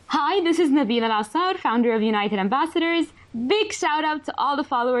Hi, this is Nabila Elassar, founder of United Ambassadors. Big shout out to all the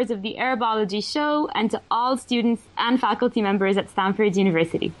followers of the Arabology show and to all students and faculty members at Stanford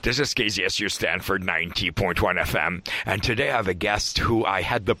University. This is KZSU Stanford 90.1 FM, and today I have a guest who I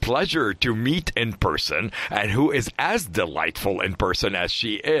had the pleasure to meet in person and who is as delightful in person as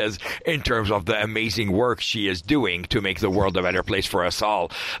she is in terms of the amazing work she is doing to make the world a better place for us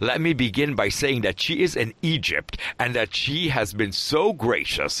all. Let me begin by saying that she is in Egypt and that she has been so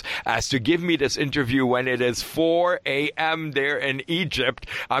gracious as to give me this interview when it is 4 a.m. there in Egypt.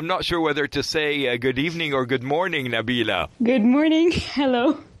 I'm not sure whether to say good evening or good morning, Nabila. Good morning.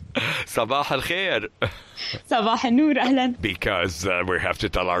 Hello. Sabah al-khair. Sabah al-noor. Ahlan. Because we have to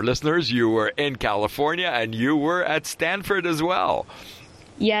tell our listeners you were in California and you were at Stanford as well.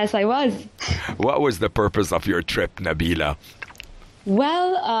 Yes, I was. What was the purpose of your trip, Nabila?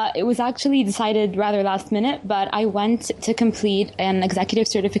 Well, it was actually decided rather last minute, but I went to complete an executive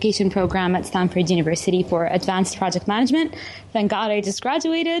certification program at Stanford University for advanced project management. Thank God I just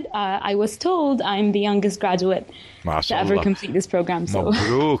graduated. I was told I'm the youngest graduate to ever complete this program. So.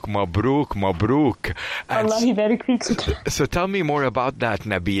 Mabruk. So tell me more about that,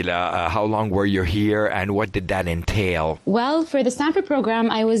 Nabila. How long were you here and what did that entail? Well, for the Stanford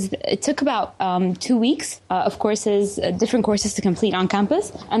program, it took about 2 weeks of courses, different courses to complete on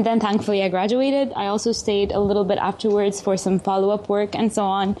campus. And then thankfully I graduated. I also stayed a little bit afterwards for some follow-up work and so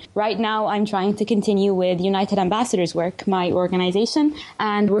on. Right now I'm trying to continue with United Ambassadors work, my organization,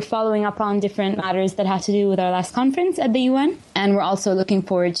 and we're following up on different matters that have to do with our last conference at the UN. And we're also looking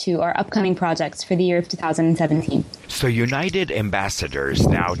forward to our upcoming projects for the year of 2017. So United Ambassadors,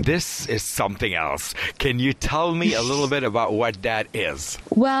 now this is something else. Can you tell me a little bit about what that is?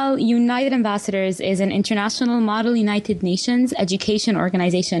 Well, United Ambassadors is an international Model United Nations education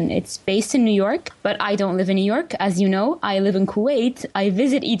organization. It's based in New York, but I don't live in New York. As you know, I live in Kuwait. I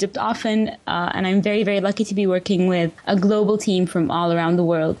visit Egypt often, and I'm very, very lucky to be working with a global team from all around the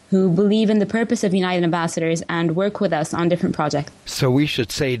world who believe in the purpose of United Ambassadors and work with us on different projects. So we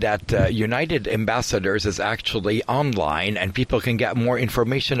should say that United Ambassadors is actually online and people can get more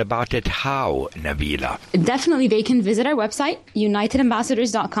information about it. How, Nabila? Definitely, they can visit our website,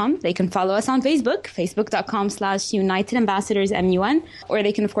 unitedambassadors.com. They can follow us on Facebook, facebook.com/UnitedAmbassadorsMUN, or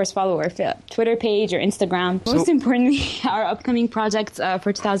they can, of course, follow our Twitter page or Instagram. Most importantly, our upcoming projects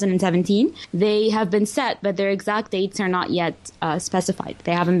for 2017, they have been set, but their exact dates are not yet specified.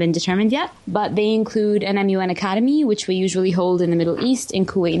 They haven't been determined yet, but they include an MUN Academy, which we usually hold in the Middle East, in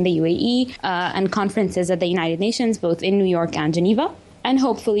Kuwait and the UAE, and conferences at the United Nations, both in New York and Geneva, and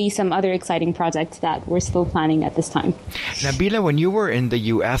hopefully some other exciting projects that we're still planning at this time. Nabila, when you were in the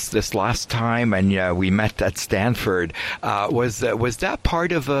U.S. this last time and we met at Stanford, was that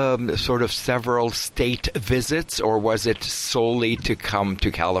part of sort of several state visits, or was it solely to come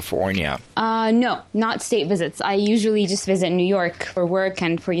to California? No, not state visits. I usually just visit New York for work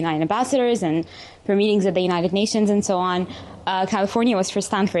and for United Ambassadors and for meetings at the United Nations and so on. California was for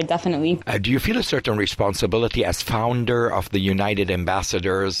Stanford, definitely. Do you feel a certain responsibility as founder of the United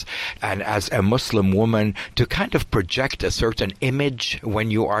Ambassadors and as a Muslim woman to kind of project a certain image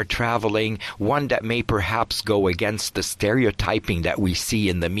when you are traveling, one that may perhaps go against the stereotyping that we see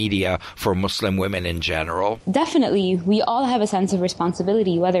in the media for Muslim women in general? Definitely. We all have a sense of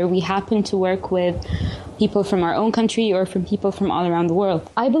responsibility, whether we happen to work with people from our own country or from people from all around the world.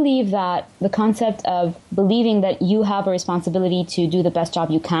 I believe that the concept of believing that you have a responsibility to do the best job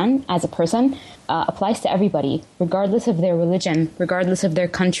you can as a person applies to everybody, regardless of their religion, regardless of their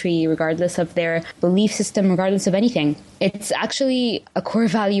country, regardless of their belief system, regardless of anything. It's actually a core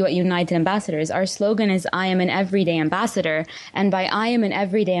value at United Ambassadors. Our slogan is, I am an everyday ambassador. And by I am an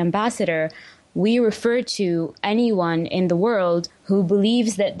everyday ambassador, we refer to anyone in the world who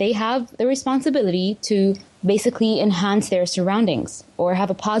believes that they have the responsibility to basically enhance their surroundings or have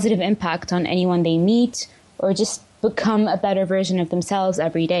a positive impact on anyone they meet or just become a better version of themselves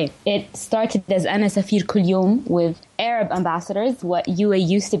every day. It started as Ana Safir Kul Yom with Arab ambassadors, what UA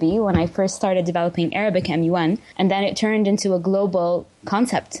used to be when I first started developing Arabic MUN, and then it turned into a global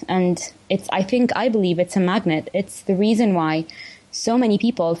concept. And I believe it's a magnet. It's the reason why so many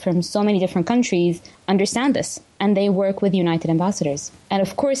people from so many different countries understand this, and they work with United Ambassadors. And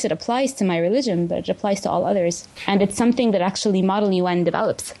of course, it applies to my religion, but it applies to all others. And it's something that actually Model UN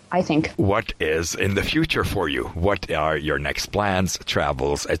develops, I think. What is in the future for you? What are your next plans,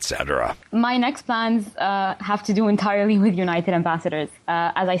 travels, etc.? My next plans have to do entirely with United Ambassadors.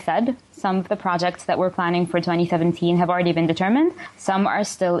 As I said, some of the projects that we're planning for 2017 have already been determined. Some are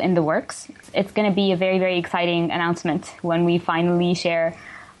still in the works. It's going to be a very, very exciting announcement when we finally share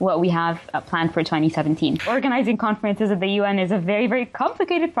what we have planned for 2017. Organizing conferences at the UN is a very, very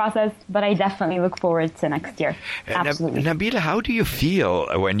complicated process, but I definitely look forward to next year. Absolutely. Nabila, how do you feel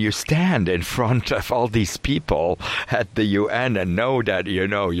when you stand in front of all these people at the UN and know that,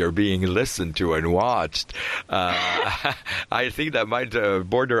 you're being listened to and watched? I think that might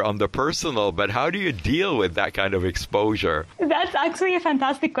border on the personal, but how do you deal with that kind of exposure? That's actually a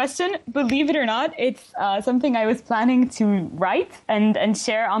fantastic question. Believe it or not, it's something I was planning to write and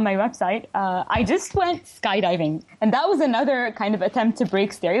share on my website. I just went skydiving, and that was another kind of attempt to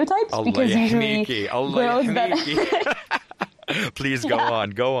break stereotypes, because usually girls that Please go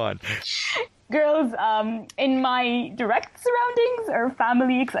on. Girls in my direct surroundings or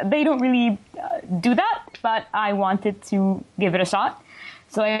family, they don't really do that, but I wanted to give it a shot.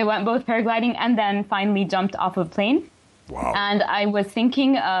 So I went both paragliding and then finally jumped off of a plane. Wow. And I was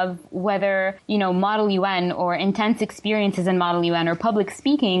thinking of whether, Model UN or intense experiences in Model UN or public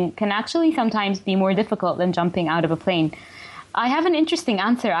speaking can actually sometimes be more difficult than jumping out of a plane. I have an interesting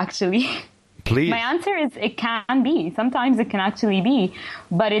answer, actually. Please. My answer is it can be. Sometimes it can actually be,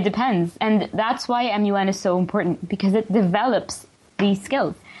 but it depends. And that's why MUN is so important, because it develops these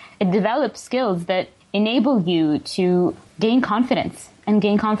skills. It develops skills that enable you to gain confidence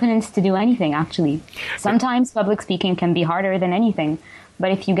to do anything, actually. Sometimes public speaking can be harder than anything,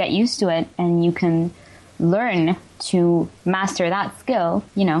 but if you get used to it and you can learn to master that skill,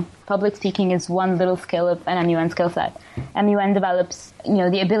 public speaking is one little skill of an MUN skill set. MUN develops,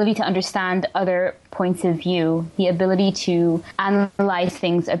 the ability to understand other points of view, the ability to analyze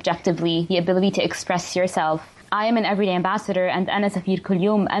things objectively, the ability to express yourself. I am an everyday ambassador, and Ana Safir Kul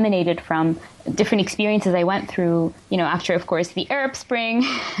Yom emanated from different experiences I went through, after, of course, the Arab Spring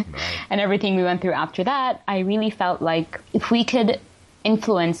and everything we went through after that. I really felt like if we could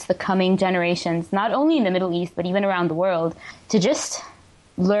influence the coming generations, not only in the Middle East, but even around the world, to just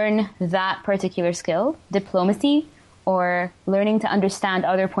learn that particular skill, diplomacy, or learning to understand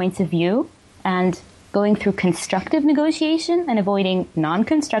other points of view, and going through constructive negotiation and avoiding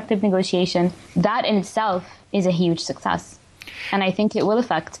non-constructive negotiation, that in itself is a huge success. And I think it will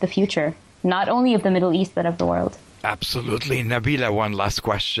affect the future, not only of the Middle East, but of the world. Absolutely. Nabila, one last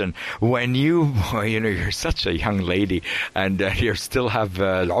question. When you're such a young lady and you still have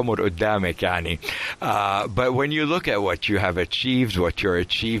العمر قدامك يعني. But when you look at what you have achieved, what you're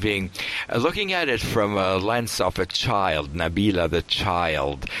achieving, looking at it from a lens of a child, Nabila the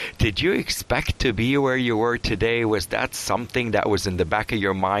child, did you expect to be where you were today? Was that something that was in the back of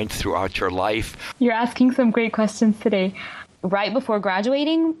your mind throughout your life? You're asking some great questions today. Right before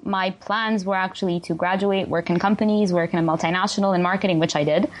graduating, my plans were actually to graduate, work in companies, work in a multinational in marketing, which I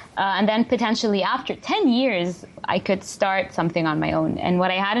did. And then potentially after 10 years, I could start something on my own. And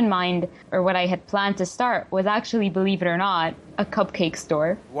what I had in mind, or what I had planned to start, was actually, believe it or not, a cupcake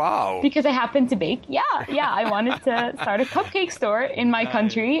store. Wow. Because I happen to bake. Yeah. I wanted to start a cupcake store in my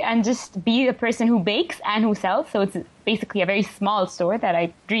country and just be a person who bakes and who sells. So it's basically a very small store that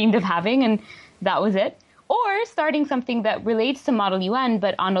I dreamed of having, and that was it. Or starting something that relates to Model UN,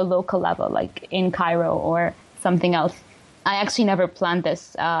 but on a local level, like in Cairo or something else. I actually never planned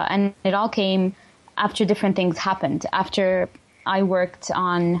this. And it all came after different things happened. After I worked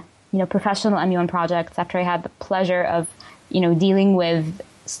on, professional MUN projects, after I had the pleasure of, dealing with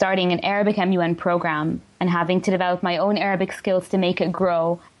starting an Arabic MUN program and having to develop my own Arabic skills to make it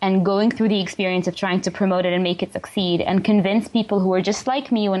grow, and going through the experience of trying to promote it and make it succeed and convince people who were just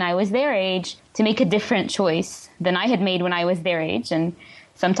like me when I was their age to make a different choice than I had made when I was their age, and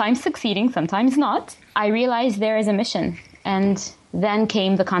sometimes succeeding, sometimes not. I realized there is a mission. And then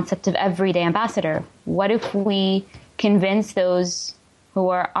came the concept of everyday ambassador. What if we convince those who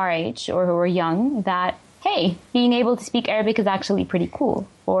are our age or who are young that, hey, being able to speak Arabic is actually pretty cool?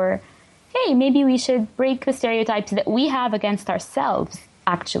 Or, hey, maybe we should break the stereotypes that we have against ourselves,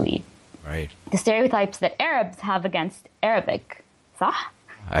 actually. Right. The stereotypes that Arabs have against Arabic. صح؟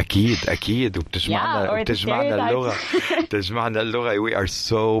 أكيد وبتجمعنا اللغة. We are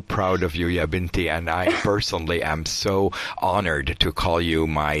so proud of you, يا بنتي, and I personally am so honored to call you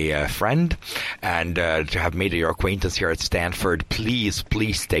my friend and to have made your acquaintance here at Stanford. Please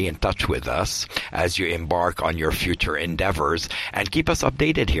stay in touch with us as you embark on your future endeavors, and keep us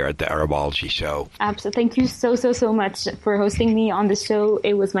updated here at the Arabology Show. Absolutely. Thank you so much for hosting me on the show.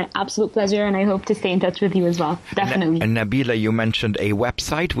 It was my absolute pleasure, and I hope to stay in touch with you as well. Definitely. And Nabila, you mentioned a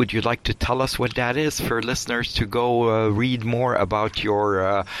website. Would you like to tell us what that is for listeners to go read more about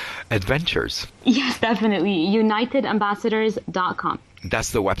your adventures? Yes, definitely. UnitedAmbassadors.com.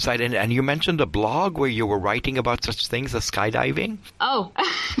 That's the website. And you mentioned a blog where you were writing about such things as skydiving? Oh,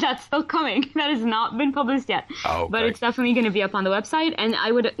 that's still coming. That has not been published yet. Oh, okay. But it's definitely going to be up on the website. And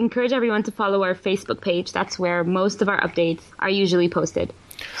I would encourage everyone to follow our Facebook page. That's where most of our updates are usually posted.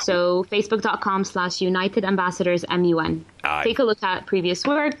 So facebook.com/United Ambassadors MUN. Take a look at previous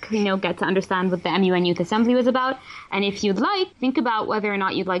work, get to understand what the MUN Youth Assembly was about. And if you'd like, think about whether or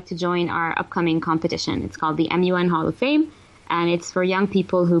not you'd like to join our upcoming competition. It's called the MUN Hall of Fame, and it's for young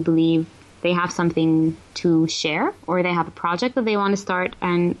people who believe they have something to share or they have a project that they want to start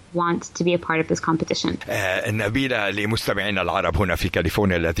and want to be a part of this competition. نبيلة، لمستمعينا العرب هنا في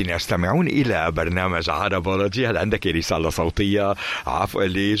كاليفورنيا الذين يستمعون إلى برنامج عربولوجي، هل عندك رسالة صوتية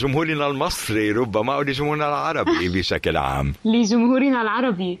لجمهورنا المصري ربما أو لجمهورنا العربي بشكل عام؟ لجمهورنا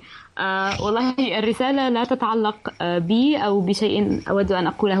العربي والله الرسالة لا تتعلق بي أو بشيء أود أن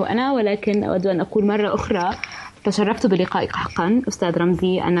أقوله أنا، ولكن أود أن أقول مرة أخرى تشرفت بلقائك حقا أستاذ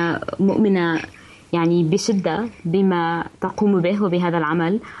رمزي. أنا مؤمنة بشدة بما تقوم به وبهذا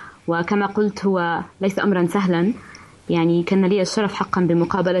العمل، وكما قلت هو ليس أمرا سهلا. كان لي الشرف حقا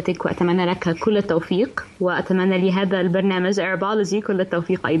بمقابلتك، وأتمنى لك كل التوفيق، وأتمنى لهذا البرنامج عربولوجي كل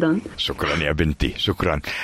التوفيق أيضا. شكرا يا بنتي، شكرا.